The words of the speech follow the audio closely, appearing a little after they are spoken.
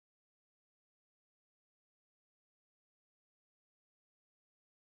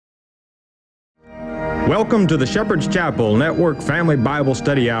Welcome to the Shepherd's Chapel Network Family Bible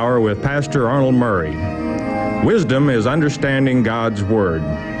Study Hour with Pastor Arnold Murray. Wisdom is understanding God's Word.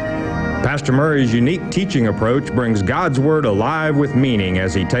 Pastor Murray's unique teaching approach brings God's Word alive with meaning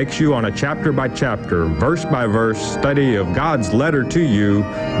as he takes you on a chapter-by-chapter, verse-by-verse study of God's letter to you,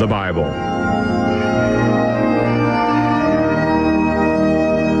 the Bible.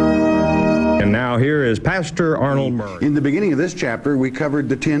 And now here is Pastor Arnold Murray. In the beginning of this chapter, we covered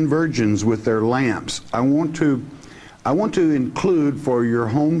the 10 virgins with their lamps. I want to include for your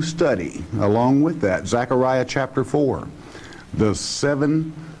home study, along with that, Zechariah chapter 4, the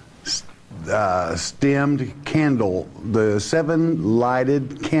seven stemmed candle, the 7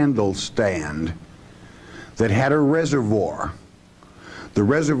 lighted candle stand that had a reservoir. The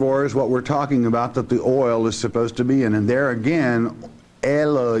reservoir is what we're talking about that the oil is supposed to be in. And there again,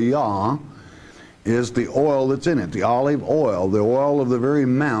 Eloah is the oil that's in it, the olive oil, the oil of the very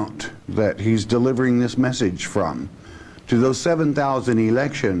mount that he's delivering this message from. To those 7,000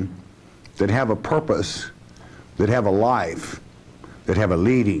 election that have a purpose, that have a life, that have a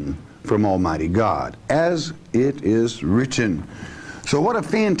leading from Almighty God, as it is written. So what a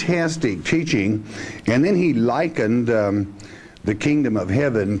fantastic teaching. And then he likened the kingdom of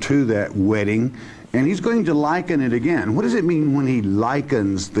heaven to that wedding, and he's going to liken it again. What does it mean when he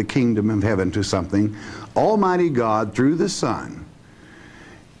likens the kingdom of heaven to something? Almighty God, through the Son,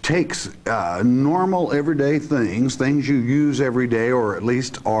 takes normal everyday things you use every day, or at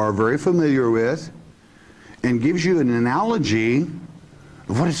least are very familiar with, and gives you an analogy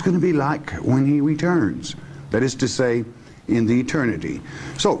of what it's going to be like when he returns. That is to say, in the eternity.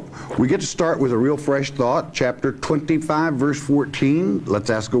 So, we get to start with a real fresh thought. Chapter 25, verse 14. Let's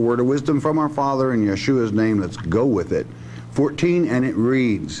ask a word of wisdom from our Father in Yeshua's name. Let's go with it. 14, and it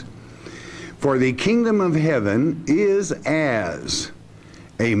reads, "For the kingdom of heaven is as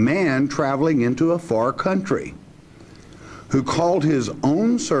a man traveling into a far country, who called his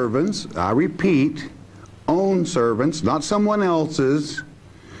own servants," I repeat, own servants, not someone else's,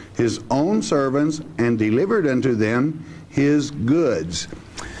 his own servants, "and delivered unto them his goods."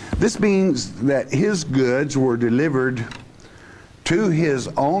 This means that his goods were delivered to his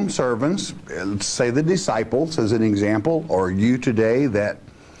own servants, let's say the disciples as an example, or you today that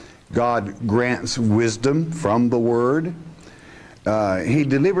God grants wisdom from the Word. He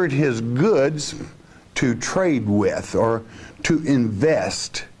delivered his goods to trade with or to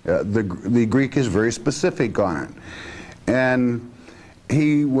invest. The Greek is very specific on it. And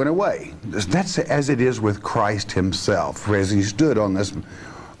he went away. That's as it is with Christ himself, as he stood on this,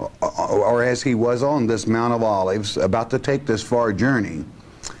 or as he was on this Mount of Olives, about to take this far journey.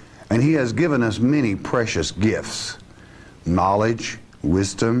 And he has given us many precious gifts, knowledge,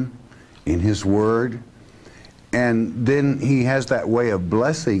 wisdom in his word. And then he has that way of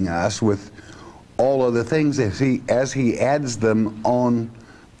blessing us with all of the things as he adds them on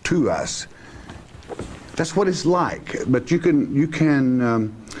to us. That's what it's like. But you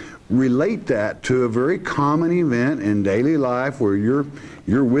can relate that to a very common event in daily life where you're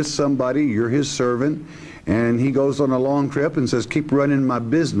with somebody, you're his servant, and he goes on a long trip and says, "Keep running my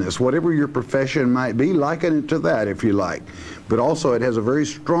business." Whatever your profession might be, liken it to that if you like. But also it has a very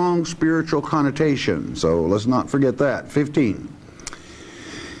strong spiritual connotation, so let's not forget that. 15.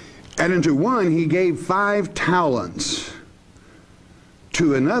 "And unto one he gave 5 talents,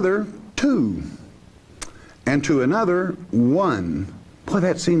 to another 2, and to another 1. Boy,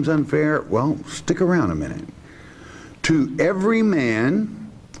 that seems unfair. Well, stick around a minute. "To every man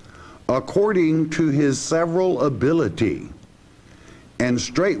according to his several ability, and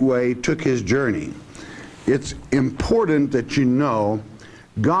straightway took his journey." It's important that you know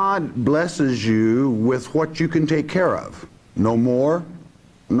God blesses you with what you can take care of. No more,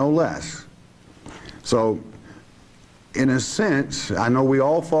 no less. So, in a sense, I know we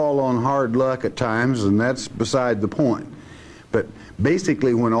all fall on hard luck at times, and that's beside the point. But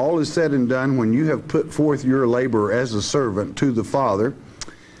basically, when all is said and done, when you have put forth your labor as a servant to the Father,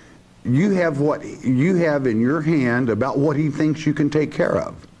 you have what you have in your hand about what he thinks you can take care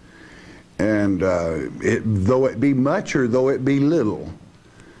of. And though it be much or though it be little,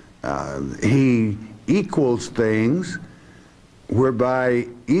 he equals things whereby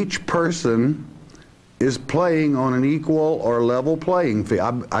each person is playing on an equal or level playing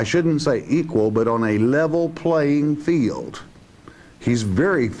field. I shouldn't say equal, but on a level playing field. He's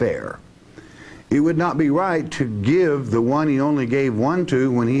very fair. It would not be right to give the one he only gave 1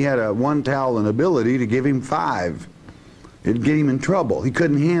 to when he had a 1 talent ability to give him 5. It'd get him in trouble. He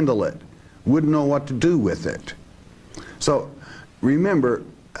couldn't handle it. Wouldn't know what to do with it. So remember,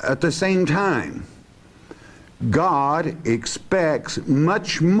 at the same time, God expects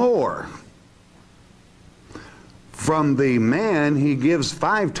much more From the man he gives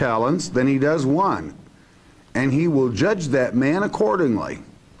 5 talents, then he does 1. And he will judge that man accordingly.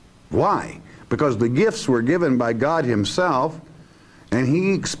 Why? Because the gifts were given by God himself, and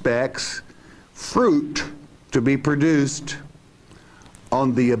he expects fruit to be produced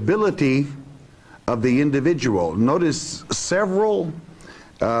on the ability of the individual. Notice several,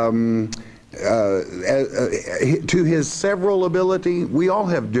 to his several ability, we all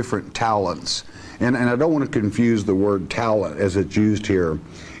have different talents. And I don't want to confuse the word talent as it's used here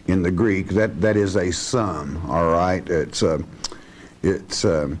in the Greek. That is a sum, all right? It's a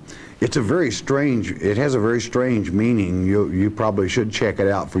very strange, it has a very strange meaning. You probably should check it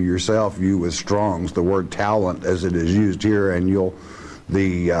out for yourself, you with Strong's, the word talent as it is used here, and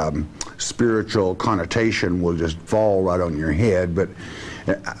the spiritual connotation will just fall right on your head. But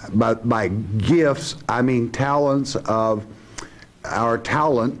by gifts, I mean talents of our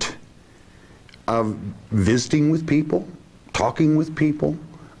talent of visiting with people, talking with people,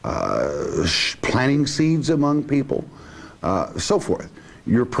 planting seeds among people, so forth.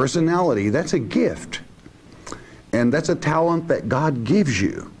 Your personality, that's a gift. And that's a talent that God gives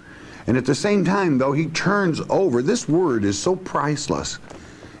you. And at the same time, though, he turns over. This word is so priceless.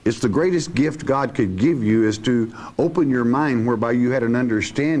 It's the greatest gift God could give you, is to open your mind whereby you had an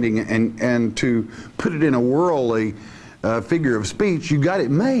understanding, and to put it in a worldly figure of speech, you got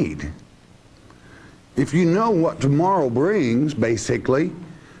it made. If you know what tomorrow brings, basically,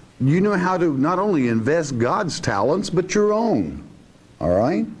 you know how to not only invest God's talents, but your own. All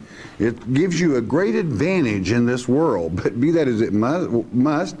right? It gives you a great advantage in this world, but be that as it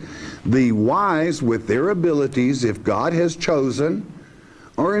must, the wise with their abilities, if God has chosen,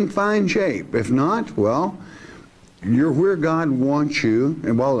 are in fine shape. If not, well, you're where God wants you.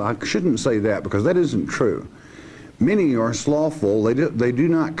 And well, I shouldn't say that, because that isn't true. Many are slothful. They do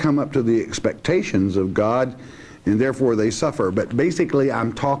not come up to the expectations of God, and therefore they suffer. But basically,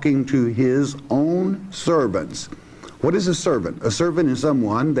 I'm talking to his own servants. What is a servant? A servant is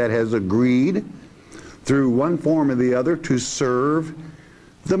someone that has agreed through one form or the other to serve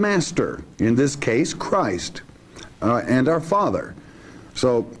the master, in this case Christ, and our Father.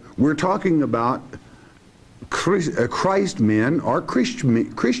 So we're talking about Christ men or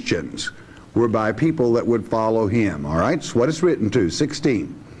Christians, whereby people that would follow him. All right, so what it's written to,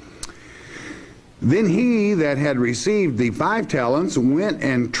 16. Then he that had received the 5 talents went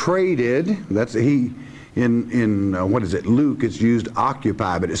and traded. That's he. In what is it, Luke, it's used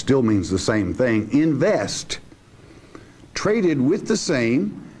occupy, but it still means the same thing. Invest. Traded with the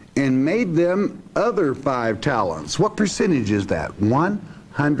same, and made them other 5 talents. What percentage is that?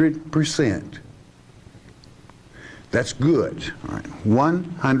 100%. That's good. All right.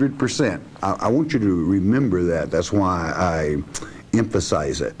 100%. I want you to remember that. That's why I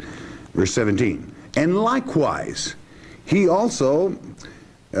emphasize it. Verse 17. And likewise, he also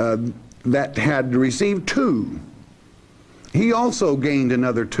that had received 2, he also gained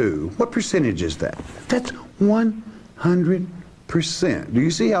another 2. What percentage is that? That's 100%. Do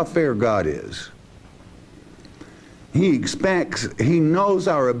you see how fair God is? He expects, he knows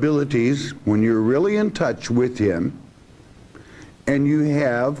our abilities when you're really in touch with him, and you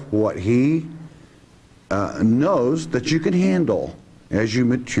have what he knows that you can handle as you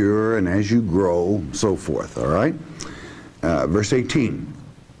mature and as you grow, so forth, all right? Verse 18.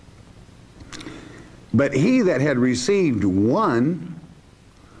 But he that had received 1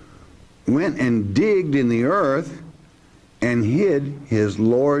 went and digged in the earth and hid his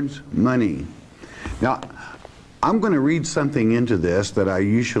Lord's money. Now, I'm going to read something into this that I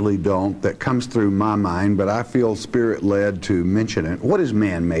usually don't, that comes through my mind, but I feel Spirit-led to mention it. What is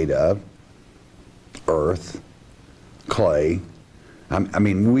man made of? Earth, clay. I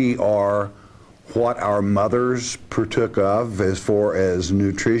mean, we are what our mothers partook of as far as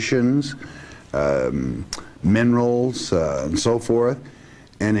nutritions, minerals, and so forth,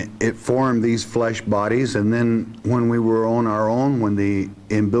 and it formed these flesh bodies. And then when we were on our own, when the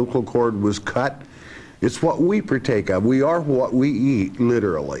umbilical cord was cut, it's what we partake of. We are what we eat,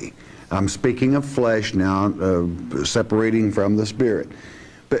 literally. I'm speaking of flesh now, separating from the spirit.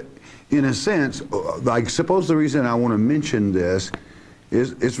 But in a sense, I suppose the reason I want to mention this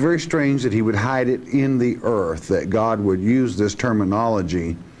is it's very strange that he would hide it in the earth, that God would use this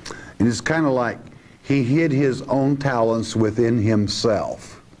terminology. And it's kind of like he hid his own talents within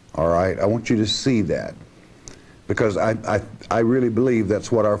himself. All right? I want you to see that, because I really believe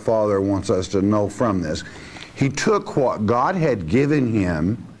that's what our Father wants us to know from this. He took what God had given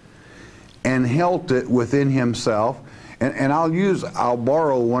him and held it within himself. And I'll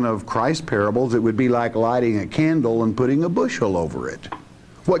borrow one of Christ's parables. It would be like lighting a candle and putting a bushel over it.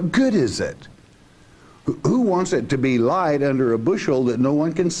 What good is it? Who wants it to be light under a bushel that no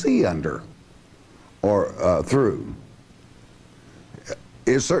one can see under or through?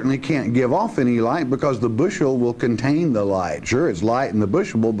 It certainly can't give off any light because the bushel will contain the light. Sure, it's light in the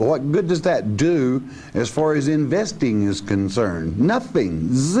bushel, but what good does that do as far as investing is concerned? Nothing.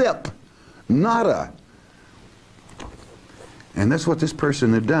 Zip. Nada. And that's what this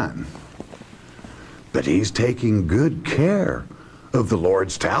person had done. But he's taking good care of the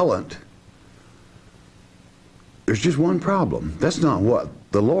Lord's talent. There's just one problem. That's not what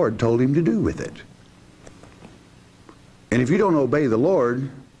the Lord told him to do with it. And if you don't obey the Lord,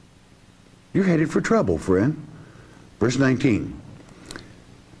 you're headed for trouble, friend. Verse 19.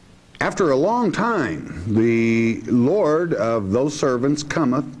 After a long time, the Lord of those servants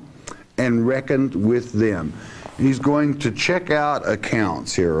cometh and reckoned with them. He's going to check out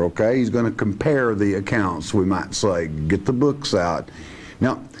accounts here, okay? He's going to compare the accounts, we might say. Get the books out.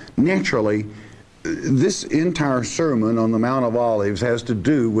 Now, naturally, this entire sermon on the Mount of Olives has to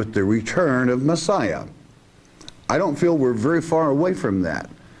do with the return of Messiah. I don't feel we're very far away from that.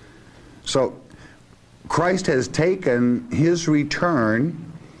 So, Christ has taken his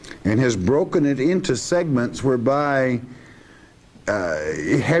return and has broken it into segments whereby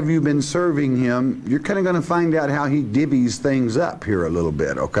have you been serving him? You're kind of going to find out how he divvies things up here a little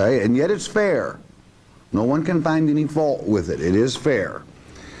bit, okay? And yet it's fair. No one can find any fault with it. It is fair.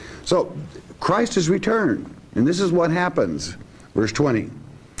 So, Christ has returned, and this is what happens. Verse 20.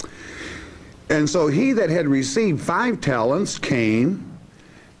 And so he that had received 5 talents came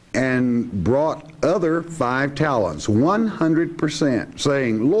and brought other 5 talents, 100%,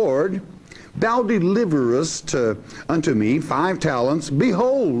 saying, Lord, thou deliverest unto me 5 talents.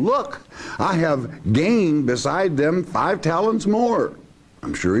 Behold, look, I have gained beside them 5 talents more.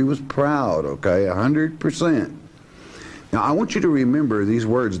 I'm sure he was proud, okay, 100%. Now, I want you to remember these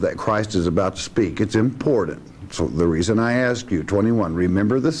words that Christ is about to speak. It's important. So the reason I ask you, 21,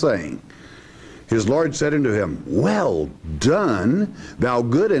 remember the saying. His Lord said unto him, Well done, thou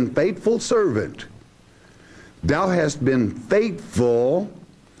good and faithful servant. Thou hast been faithful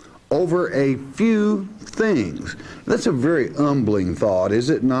over a few things. That's a very humbling thought, is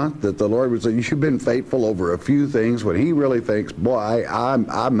it not? That the Lord would say, you've been faithful over a few things, when he really thinks, boy,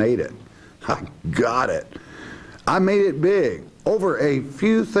 I made it. I got it. I made it big. Over a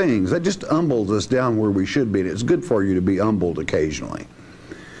few things. That just humbles us down where we should be. And it's good for you to be humbled occasionally.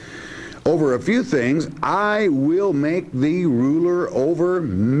 Over a few things, I will make thee ruler over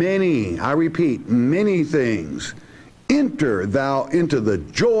many. I repeat, many things. Enter thou into the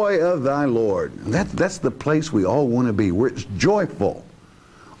joy of thy Lord. That's the place we all want to be, where it's joyful.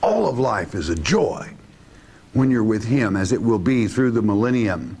 All of life is a joy when you're with him, as it will be through the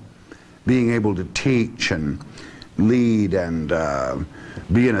millennium. Being able to teach and lead and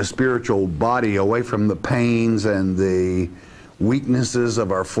be in a spiritual body away from the pains and the weaknesses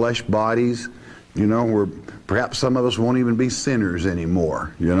of our flesh bodies, you know, where perhaps some of us won't even be sinners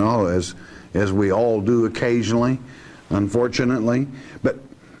anymore, you know, as we all do occasionally, unfortunately. But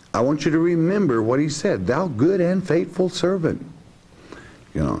I want you to remember what he said, thou good and faithful servant.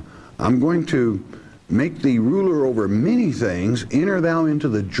 You know, I'm going to make thee ruler over many things. Enter thou into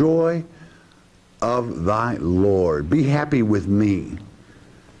the joy of thy Lord. Be happy with me.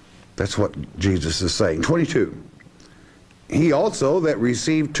 That's what Jesus is saying. 22. He also that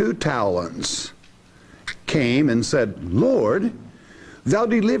received 2 talents came and said, Lord, thou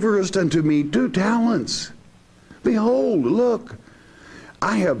deliverest unto me 2 talents. Behold, look,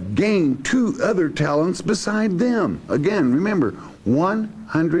 I have gained 2 other talents beside them. Again, remember,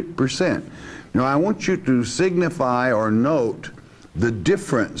 100%. Now, I want you to signify or note the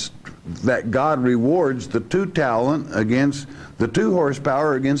difference that God rewards the 2 talent against the 2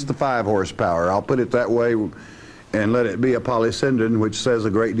 horsepower against the 5 horsepower. I'll put it that way and let it be a polysyndeton, which says a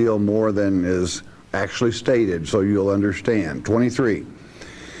great deal more than is actually stated, so you'll understand. 23.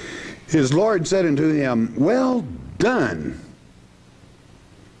 His Lord said unto him, Well done,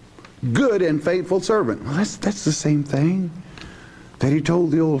 good and faithful servant. Well, that's the same thing that he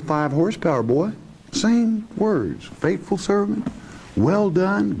told the old 5 horsepower boy. Same words. Faithful servant, well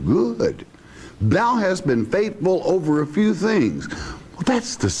done, good. Thou hast been faithful over a few things. Well,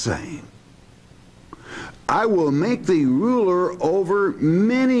 that's the same. I will make thee ruler over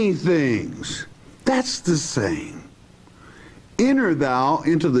many things. That's the same. Enter thou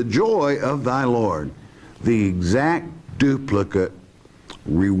into the joy of thy Lord. The exact duplicate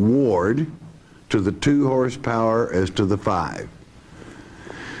reward to the 2 horsepower as to the 5.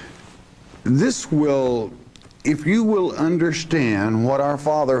 This will, if you will understand what our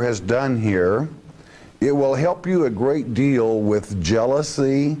Father has done here, it will help you a great deal with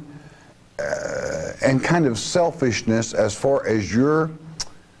jealousy, kind of selfishness as far as your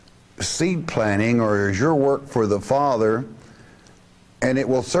seed planting or as your work for the Father, and it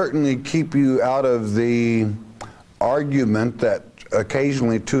will certainly keep you out of the argument that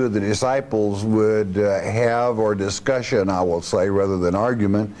occasionally two of the disciples would have, or discussion, I will say, rather than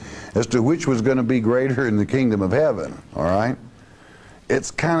argument, as to which was going to be greater in the kingdom of heaven, all right? It's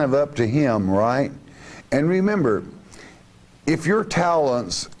kind of up to him, right? And remember, if your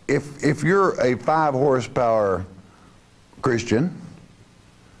talents, if you're a 5 horsepower Christian,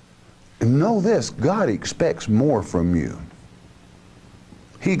 know this, God expects more from you.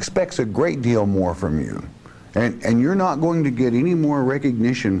 He expects a great deal more from you. And you're not going to get any more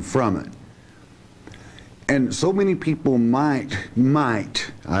recognition from it. And so many people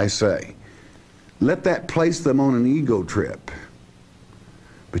might, I say, let that place them on an ego trip.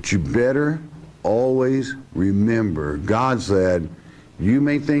 But you better always remember, God said, you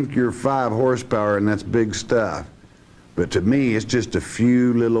may think you're 5 horsepower and that's big stuff, but to me it's just a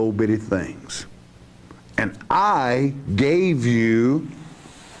few little old bitty things. And I gave you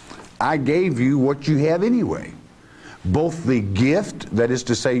what you have anyway. Both the gift, that is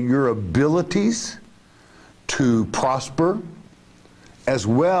to say your abilities to prosper, as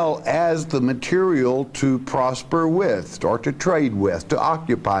well as the material to prosper with, or to trade with, to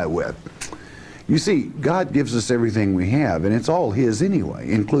occupy with. You see, God gives us everything we have, and it's all His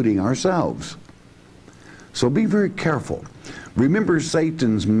anyway, including ourselves. So be very careful. Remember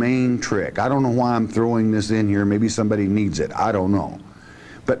Satan's main trick. I don't know why I'm throwing this in here. Maybe somebody needs it. I don't know.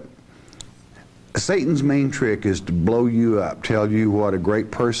 But Satan's main trick is to blow you up, tell you what a great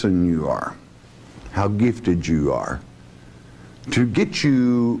person you are, how gifted you are, to get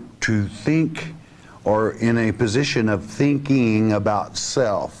you to think, or in a position of thinking about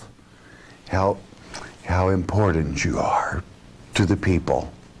self, how important you are to the people,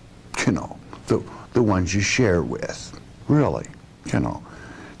 you know, the ones you share with, really, you know,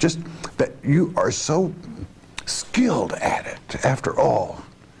 just that you are so skilled at it. After all,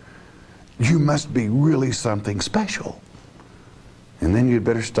 you must be really something special. And then you'd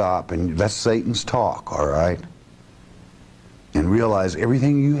better stop, and that's Satan's talk, all right? And realize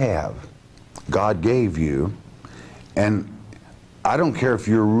everything you have, God gave you, and I don't care if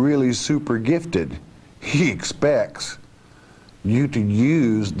you're really super gifted, He expects you to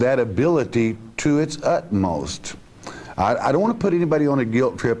use that ability to its utmost. I don't want to put anybody on a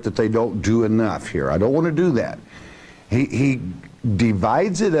guilt trip that they don't do enough here. I don't want to do that. He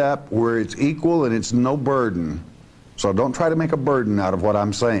divides it up where it's equal and it's no burden. So don't try to make a burden out of what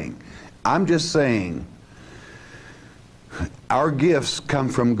I'm saying. I'm just saying our gifts come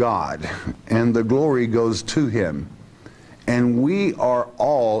from God, and the glory goes to Him. And we are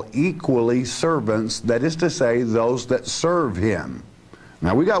all equally servants, that is to say, those that serve Him.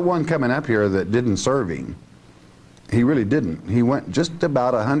 Now, we got one coming up here that didn't serve Him. He really didn't. He went just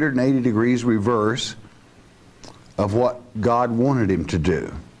about 180 degrees reverse of what God wanted him to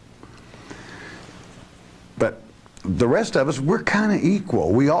do. But the rest of us, we're kind of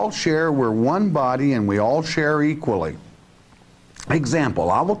equal. We all share, we're one body, and we all share equally.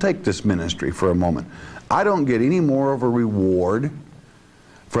 Example, I will take this ministry for a moment. I don't get any more of a reward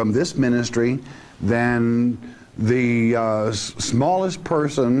from this ministry than the smallest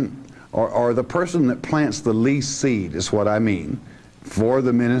person, or the person that plants the least seed, is what I mean, for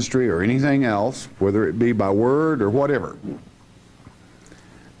the ministry or anything else, whether it be by word or whatever.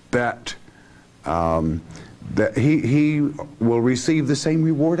 That he will receive the same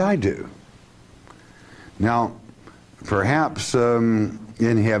reward I do. Now, perhaps in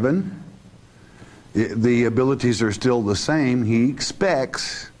heaven, the abilities are still the same. He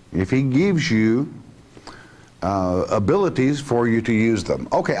expects, if He gives you abilities, for you to use them.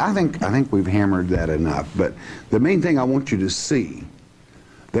 Okay, I think we've hammered that enough. But the main thing I want you to see,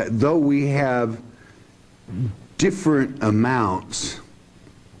 that though we have different amounts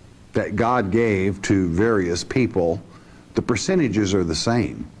that God gave to various people, the percentages are the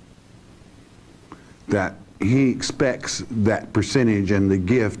same. That He expects that percentage, and the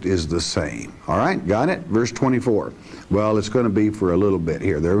gift is the same. All right, got it? Verse 24. Well, it's going to be for a little bit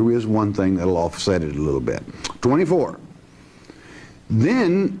here. There is one thing that'll offset it a little bit. 24.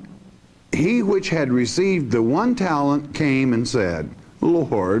 Then he which had received the 1 talent came and said,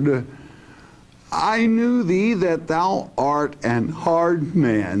 Lord, I knew thee that thou art an hard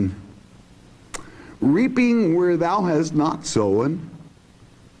man, reaping where thou hast not sown,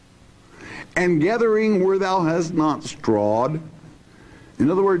 and gathering where thou hast not strawed. In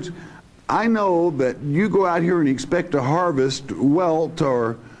other words, I know that you go out here and expect to harvest wealth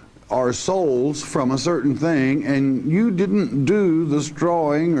or are souls from a certain thing, and you didn't do the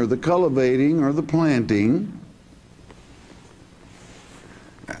strawing or the cultivating or the planting,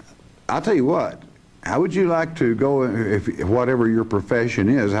 I'll tell you what, how would you like to go, if whatever your profession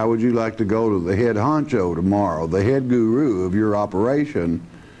is, how would you like to go to the head honcho tomorrow, the head guru of your operation,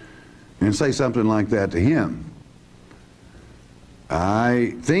 and say something like that to him?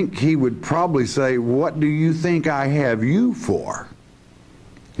 I think he would probably say, what do you think I have you for?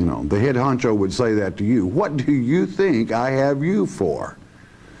 You know, the head honcho would say that to you. What do you think I have you for?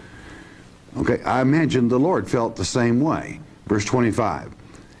 Okay, I imagine the Lord felt the same way. Verse 25.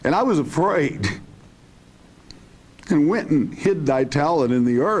 And I was afraid, and went and hid thy talent in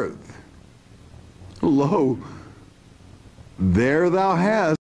the earth. Lo, there thou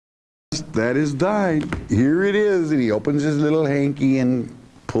hast, that is thine. Here it is. And he opens his little hanky and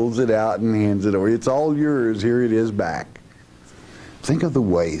pulls it out and hands it over. It's all yours. Here it is back. Think of the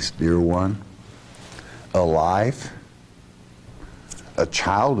waste, dear one. A life, a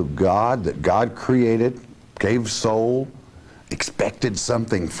child of God that God created, gave soul, expected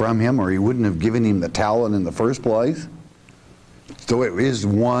something from him, or he wouldn't have given him the talent in the first place. So it is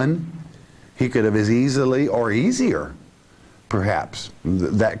one. He could have as easily or easier, perhaps.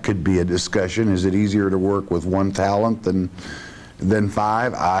 That could be a discussion. Is it easier to work with one talent than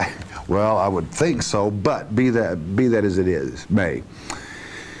five? Well, I would think so, but be that as it is, may.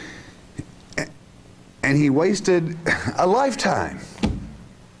 And he wasted a lifetime.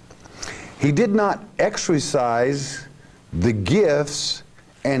 He did not exercise the gifts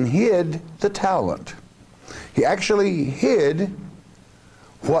and hid the talent. He actually hid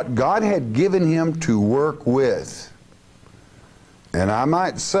what God had given him to work with. And I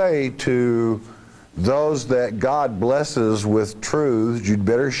might say to those that God blesses with truths, you'd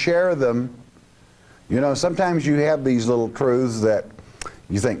better share them. You know, sometimes you have these little truths that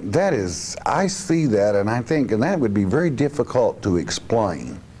you think, I see that, and I think, and that would be very difficult to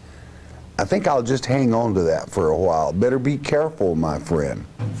explain. I think I'll just hang on to that for a while. Better be careful, my friend.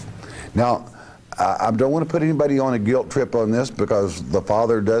 Now, I don't want to put anybody on a guilt trip on this, because the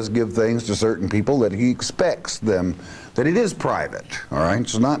Father does give things to certain people that he expects them, that it is private, all right?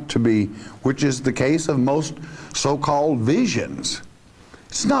 It's not to be, which is the case of most so-called visions.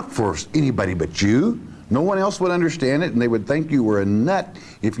 It's not for anybody but you. No one else would understand it, and they would think you were a nut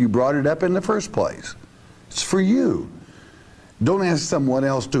if you brought it up in the first place. It's for you. Don't ask someone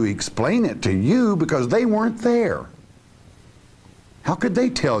else to explain it to you, because they weren't there. How could they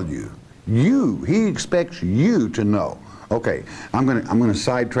tell you? He expects you to know. Okay, I'm gonna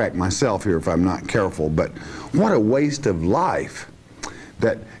sidetrack myself here if I'm not careful, but what a waste of life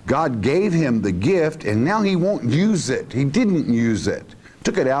that God gave him the gift and now he won't use it. He didn't use it.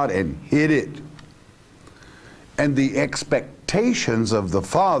 Took it out and hid it. And the expectations of the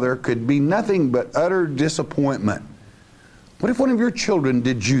Father could be nothing but utter disappointment. What if one of your children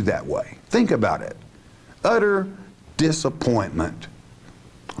did you that way? Think about it. Utter disappointment.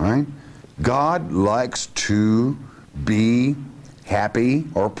 All right? God likes to be happy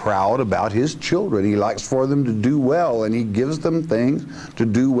or proud about his children. He likes for them to do well, and he gives them things to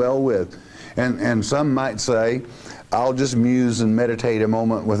do well with. And some might say, I'll just muse and meditate a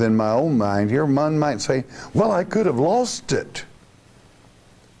moment within my own mind here. One might say, well, I could have lost it.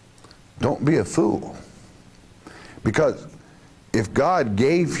 Don't be a fool. Because if God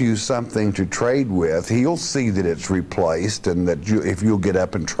gave you something to trade with, he'll see that it's replaced, and that if you'll get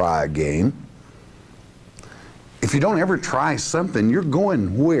up and try again. If you don't ever try something, you're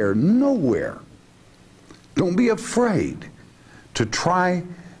going where? Nowhere. Don't be afraid to try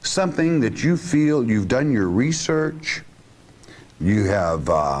something that you feel you've done your research, you have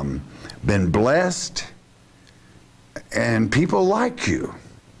been blessed, and people like you.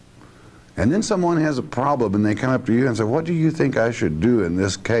 And then someone has a problem and they come up to you and say, what do you think I should do in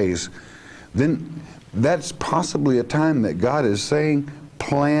this case? Then that's possibly a time that God is saying,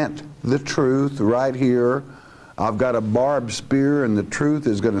 plant the truth right here. I've got a barbed spear, and the truth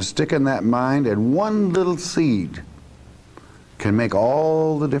is going to stick in that mind, and one little seed can make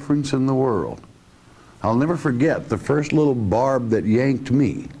all the difference in the world. I'll never forget the first little barb that yanked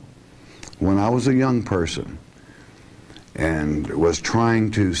me when I was a young person and was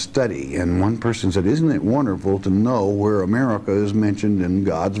trying to study. And one person said, isn't it wonderful to know where America is mentioned in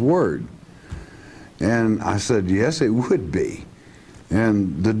God's Word? And I said, yes, it would be.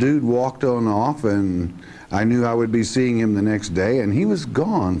 And the dude walked on off, and I knew I would be seeing him the next day, and he was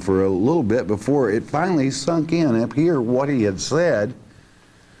gone for a little bit before it finally sunk in up here what he had said.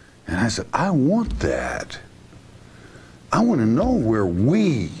 And I said, I want that. I want to know where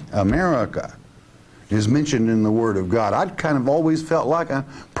we, America, is mentioned in the Word of God. I'd kind of always felt like,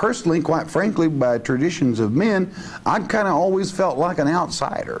 personally, quite frankly, by traditions of men, I'd kind of always felt like an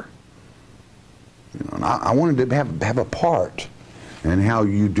outsider. You know, and I wanted to have a part, and how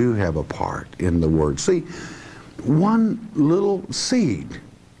you do have a part in the Word. See, one little seed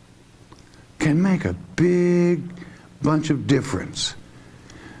can make a big bunch of difference,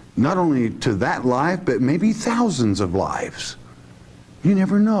 not only to that life, but maybe thousands of lives. You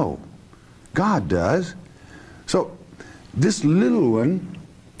never know. God does. So this little one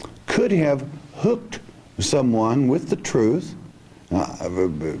could have hooked someone with the truth.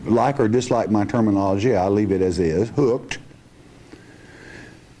 Like or dislike my terminology, I'll leave it as is, hooked.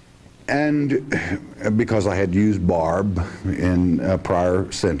 And because I had used barb in a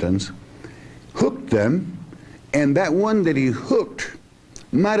prior sentence, hooked them, and that one that he hooked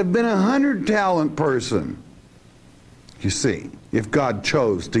might have been a 100-talent person. You see, if God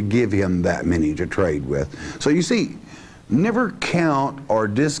chose to give him that many to trade with. So you see, never count or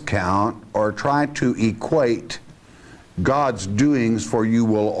discount or try to equate God's doings, for you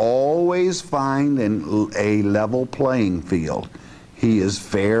will always find a level playing field. He is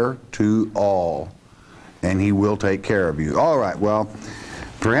fair to all, and he will take care of you. All right, well,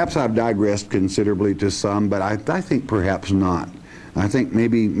 perhaps I've digressed considerably to some, but I think perhaps not. I think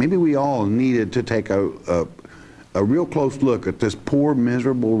maybe we all needed to take a real close look at this poor,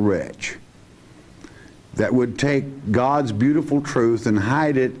 miserable wretch that would take God's beautiful truth and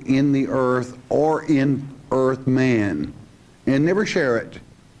hide it in the earth or in earth man and never share it,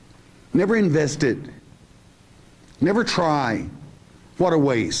 never invest it, never try. What a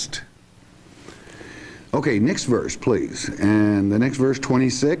waste. Okay, next verse, please. And the next verse,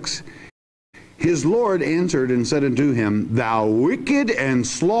 26. His Lord answered and said unto him, Thou wicked and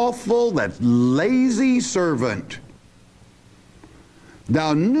slothful, that lazy servant,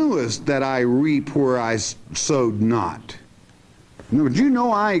 thou knewest that I reap where I sowed not. But you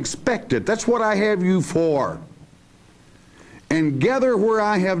know I expect it. That's what I have you for. And gather where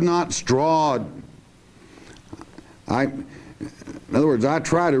I have not strawed. In other words, I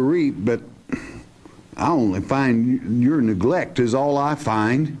try to reap, but I only find your neglect is all I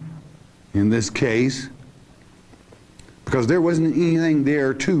find in this case, because there wasn't anything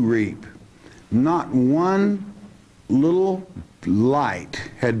there to reap. Not one little light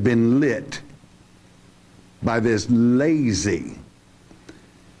had been lit by this lazy,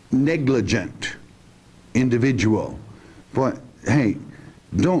 negligent individual. But hey,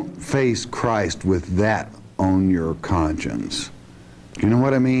 don't face Christ with that on your conscience. You know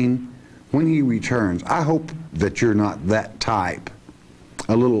what I mean? When he returns, I hope that you're not that type.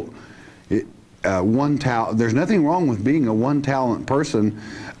 A little one talent. There's nothing wrong with being a one-talent person.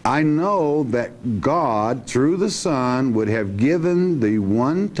 I know that God, through the Son, would have given the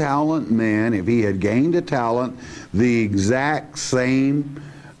one-talent man, if he had gained a talent, the exact same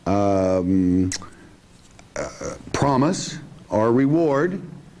promise or reward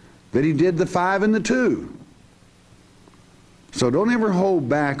that he did the 5 and the 2. So don't ever hold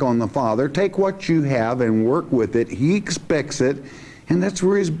back on the Father. Take what you have and work with it. He expects it, and that's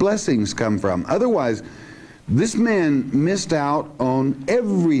where his blessings come from. Otherwise, this man missed out on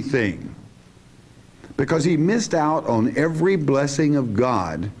everything, because he missed out on every blessing of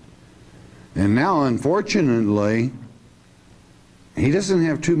God. And now, unfortunately, he doesn't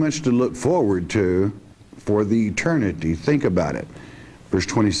have too much to look forward to for the eternity. Think about it. Verse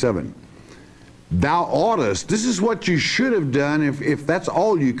 27. Thou oughtest, this is what you should have done if that's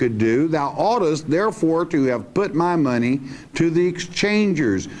all you could do. Thou oughtest, therefore, to have put my money to the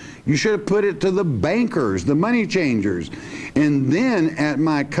exchangers. You should have put it to the bankers, the money changers. And then at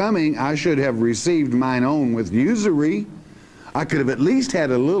my coming, I should have received mine own with usury. I could have at least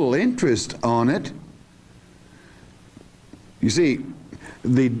had a little interest on it. You see,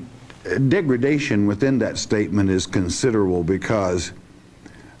 the degradation within that statement is considerable, because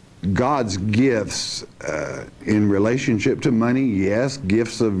God's gifts in relationship to money, yes,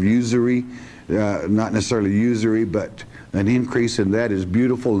 gifts of usury, not necessarily usury, but an increase in that is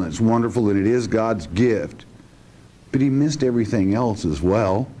beautiful and it's wonderful, and it is God's gift. But he missed everything else as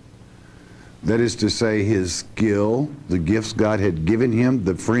well. That is to say, his skill, the gifts God had given him,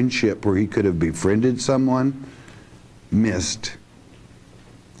 the friendship where he could have befriended someone, missed.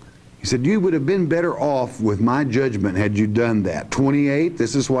 He said, you would have been better off with my judgment had you done that. 28,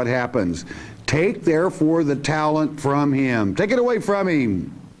 this is what happens. Take therefore the talent from him. Take it away from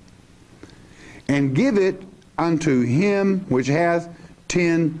him. And give it unto him which hath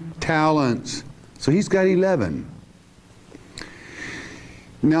 10 talents. So he's got 11.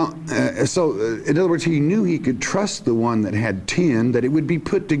 Now, in other words, he knew he could trust the one that had 10, that it would be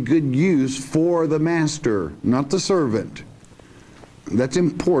put to good use for the master, not the servant. That's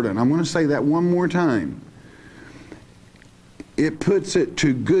important. I'm going to say that one more time. It puts it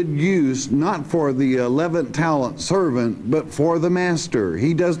to good use, not for the 11th talent servant, but for the master.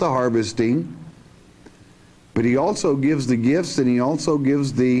 He does the harvesting, but he also gives the gifts, and he also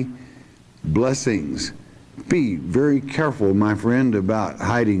gives the blessings. Be very careful, my friend, about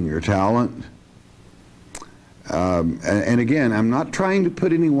hiding your talent. And again, I'm not trying to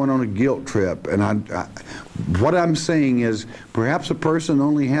put anyone on a guilt trip. And what I'm saying is, perhaps a person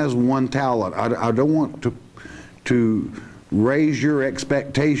only has one talent. I don't want to raise your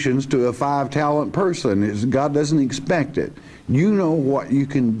expectations to a 5-talent person. God doesn't expect it. You know what you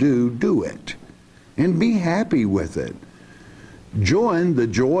can do it. And be happy with it. Join the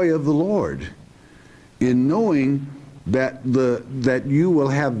joy of the Lord in knowing that you will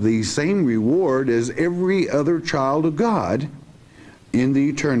have the same reward as every other child of God in the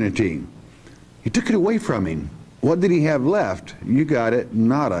eternity. He took it away from him. What did he have left? You got it.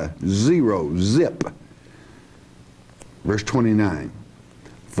 Nada. Zero. Zip. Verse 29.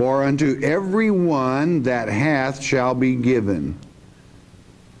 For unto every one that hath shall be given,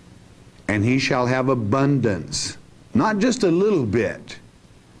 and he shall have abundance. Not just a little bit.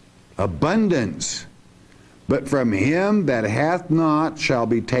 Abundance. But from him that hath not shall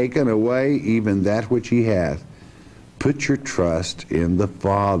be taken away even that which he hath. Put your trust in the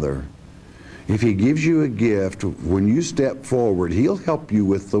Father. If he gives you a gift, when you step forward, he'll help you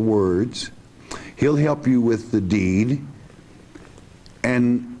with the words. He'll help you with the deed.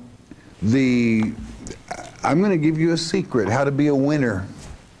 And I'm going to give you a secret, how to be a winner.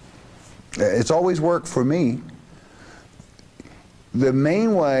 It's always worked for me. The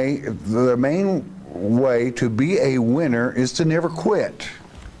main way to be a winner is to never quit.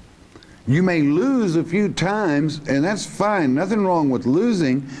 You may lose a few times, and that's fine, nothing wrong with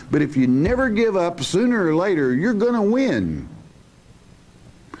losing, but if you never give up, sooner or later you're going to win.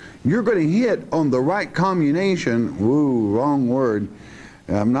 You're going to hit on the right combination. Ooh, wrong word.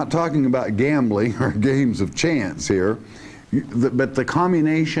 I'm not talking about gambling or games of chance here, but the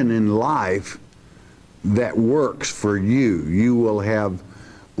combination in life that works for you. You will have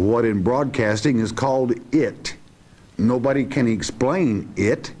what in broadcasting is called it. Nobody can explain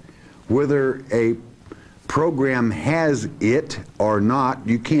it. Whether a program has it or not,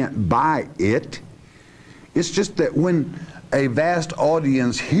 you can't buy it. It's just that when a vast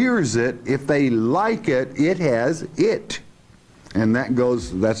audience hears it, if they like it, it has it. And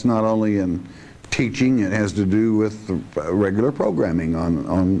that's not only in teaching, it has to do with regular programming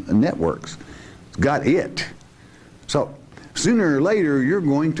on networks. It's got it. So sooner or later, you're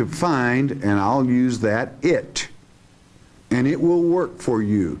going to find, and I'll use that, it. And it will work for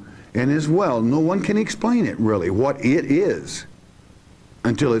you. And as well, no one can explain it really, what it is,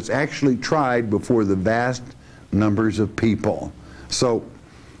 until it's actually tried before the vast numbers of people. So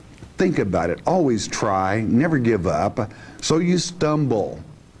think about it. Always try. Never give up. So you stumble.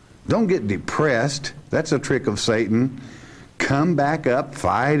 Don't get depressed. That's a trick of Satan. Come back up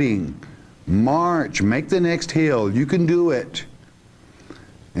fighting. March. Make the next hill. You can do it.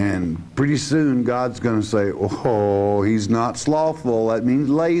 And pretty soon God's going to say, oh, he's not slothful. That means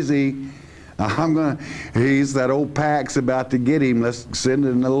lazy. That old pack's about to get him. Let's send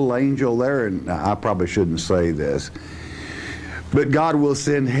a little angel there. And I probably shouldn't say this. But God will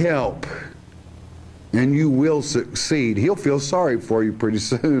send help. And you will succeed. He'll feel sorry for you pretty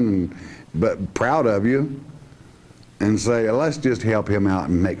soon, but proud of you. And say, let's just help him out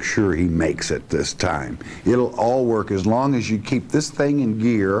and make sure he makes it this time. It'll all work as long as you keep this thing in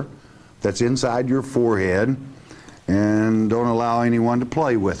gear that's inside your forehead and don't allow anyone to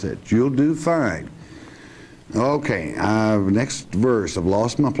play with it. You'll do fine. Okay, next verse. I've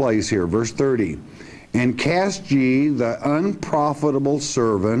lost my place here. Verse 30. And cast ye the unprofitable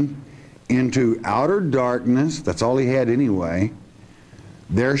servant into outer darkness. That's all he had anyway.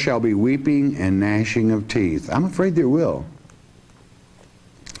 There shall be weeping and gnashing of teeth. I'm afraid there will.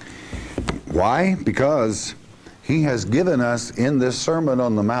 Why? Because he has given us in this Sermon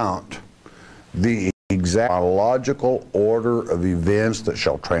on the Mount the exact logical order of events that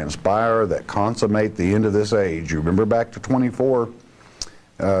shall transpire, that consummate the end of this age. You remember back to 24,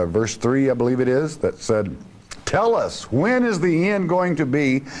 verse 3, I believe it is, that said, tell us, when is the end going to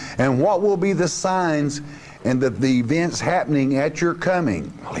be, and what will be the signs and the events happening at your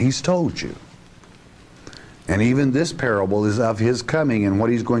coming? Well, he's told you. And even this parable is of his coming and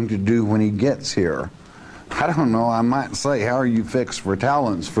what he's going to do when he gets here. I don't know, I might say, how are you fixed for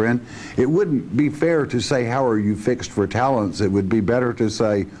talents, friend? It wouldn't be fair to say, how are you fixed for talents? It would be better to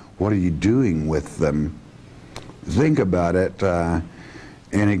say, what are you doing with them? Think about it. And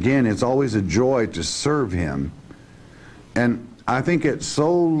again, it's always a joy to serve Him. And I think it's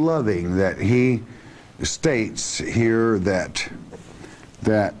so loving that He states here that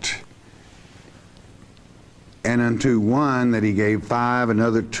and unto one that He gave 5,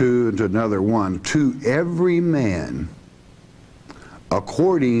 another 2, and to another 1, to every man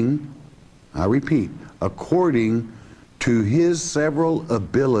according, I repeat, according to his several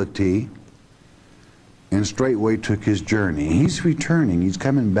ability, and straightway took his journey. He's returning, He's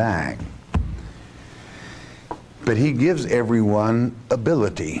coming back. But He gives everyone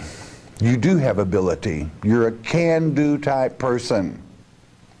ability. You do have ability. You're a can-do type person.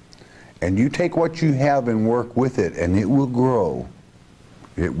 And you take what you have and work with it, and it will grow.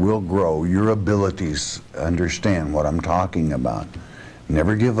 It will grow. Your abilities understand what I'm talking about.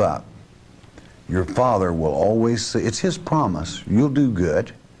 Never give up. Your Father will always say, it's His promise, you'll do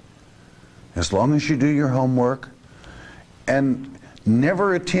good as long as you do your homework, and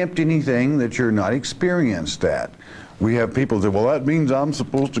never attempt anything that you're not experienced at. We have people say, well, that means I'm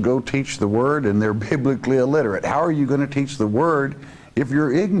supposed to go teach the Word, and they're biblically illiterate. How are you going to teach the Word if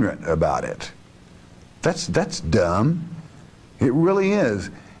you're ignorant about it? That's dumb. It really is.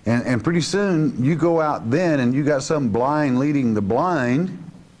 And pretty soon you go out then and you got some blind leading the blind,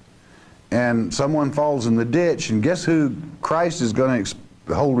 and someone falls in the ditch, and guess who Christ is going to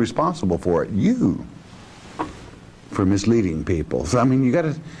hold responsible for it? You, for misleading people. So I mean, you got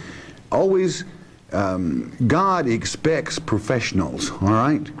to always, God expects professionals, all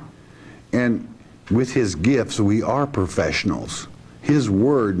right? And with His gifts we are professionals. His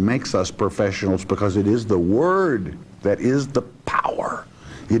Word makes us professionals because it is the Word that is the power.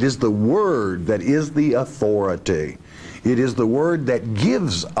 It is the Word that is the authority. It is the Word that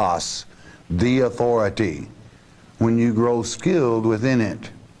gives us the authority when you grow skilled within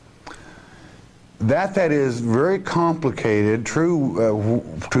it. That is very complicated.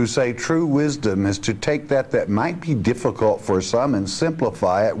 To say true wisdom is to take that might be difficult for some and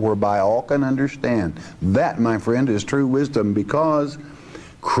simplify it whereby all can understand. That, my friend, is true wisdom, because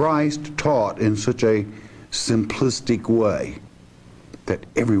Christ taught in such a simplistic way that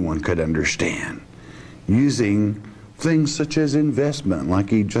everyone could understand, using things such as investment, like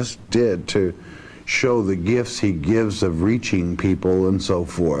He just did, to show the gifts He gives of reaching people and so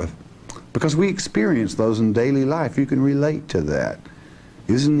forth. Because we experience those in daily life. You can relate to that.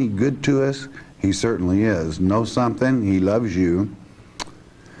 Isn't He good to us? He certainly is. Know something? He loves you.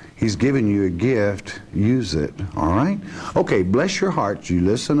 He's given you a gift. Use it. All right? Okay, bless your hearts. You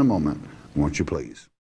listen a moment, won't you please?